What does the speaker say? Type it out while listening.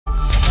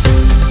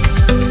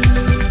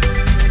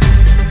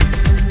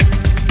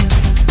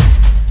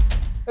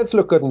Let's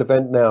look at an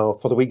event now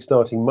for the week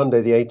starting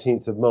Monday, the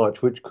 18th of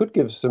March, which could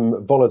give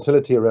some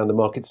volatility around the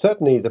market.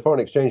 Certainly, the foreign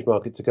exchange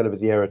markets are going to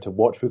be the area to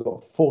watch. We've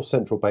got four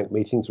central bank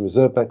meetings. The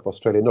Reserve Bank of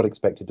Australia not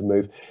expected to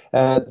move.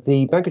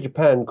 The Bank of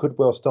Japan could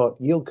well start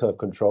yield curve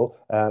control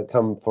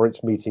come for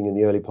its meeting in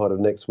the early part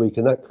of next week,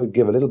 and that could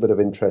give a little bit of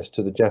interest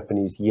to the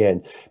Japanese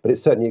yen. But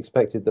it's certainly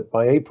expected that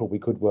by April, we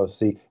could well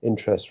see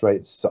interest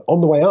rates on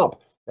the way up.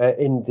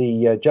 In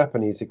the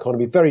Japanese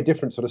economy. Very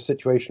different sort of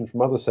situation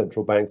from other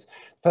central banks.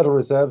 Federal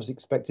Reserve is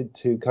expected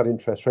to cut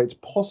interest rates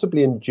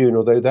possibly in June,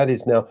 although that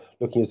is now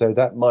looking as though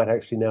that might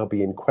actually now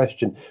be in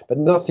question. But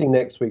nothing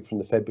next week from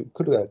the Fed. But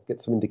could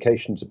get some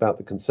indications about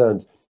the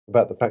concerns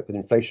about the fact that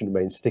inflation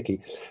remains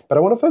sticky. But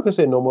I want to focus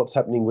in on what's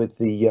happening with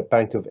the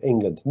Bank of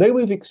England. No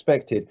move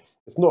expected.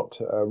 It's not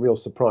a real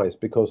surprise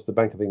because the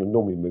Bank of England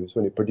normally moves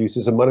when it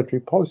produces a monetary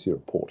policy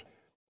report,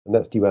 and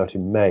that's due out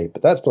in May.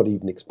 But that's not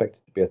even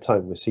expected to be a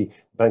time we see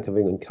the Bank of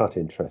England cut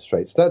interest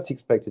rates. That's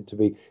expected to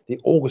be the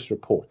August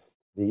report,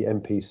 the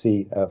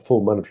MPC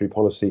full monetary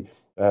policy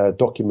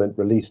document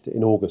released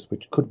in August,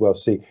 which could well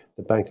see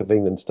the Bank of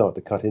England start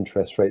to cut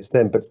interest rates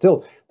then. But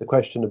still, the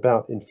question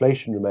about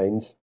inflation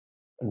remains,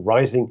 and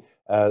rising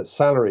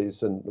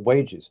salaries and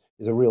wages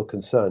is a real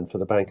concern for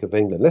the Bank of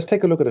England. Let's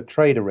take a look at a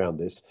trade around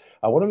this.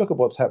 I want to look at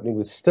what's happening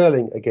with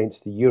sterling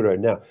against the euro.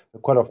 Now,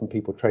 quite often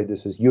people trade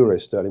this as euro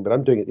sterling, but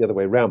I'm doing it the other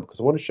way around because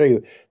I want to show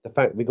you the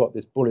fact that we've got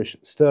this bullish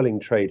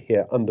sterling trade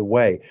here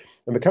underway.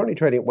 And we're currently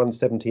trading at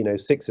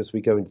 117.06 as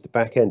we go into the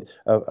back end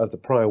of the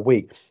prior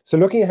week. So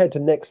looking ahead to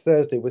next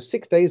Thursday, we're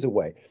 6 days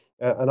away.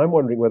 And I'm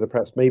wondering whether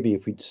perhaps maybe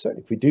if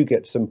we do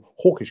get some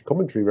hawkish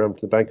commentary around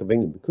from the Bank of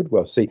England, we could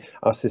well see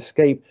us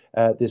escape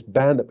this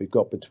band that we've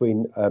got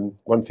between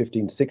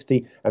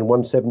 115.60 and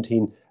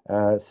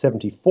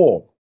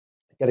 117.74.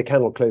 Get a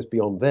candle close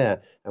beyond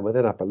there, and we're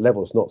then up at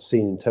levels not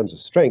seen in terms of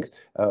strength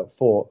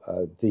for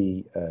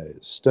the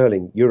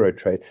sterling euro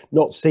trade,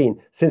 not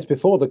seen since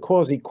before the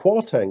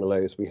quasi-quartile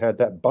lows we had.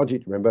 That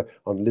budget, remember,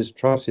 on Liz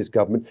Truss's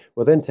government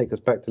will then take us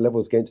back to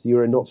levels against the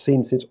euro not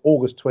seen since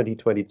August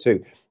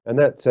 2022, and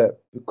that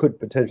could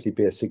potentially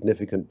be a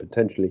significant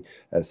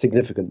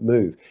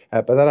move.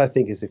 But that, I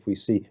think, is if we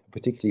see a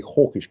particularly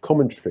hawkish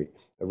commentary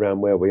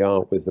around where we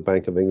are with the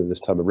Bank of England this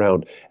time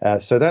around.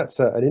 So that's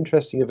an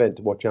interesting event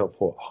to watch out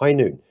for. High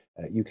noon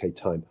UK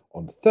time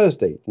on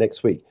Thursday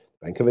next week.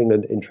 Bank of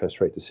England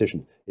interest rate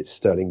decision. It's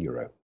sterling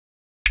euro.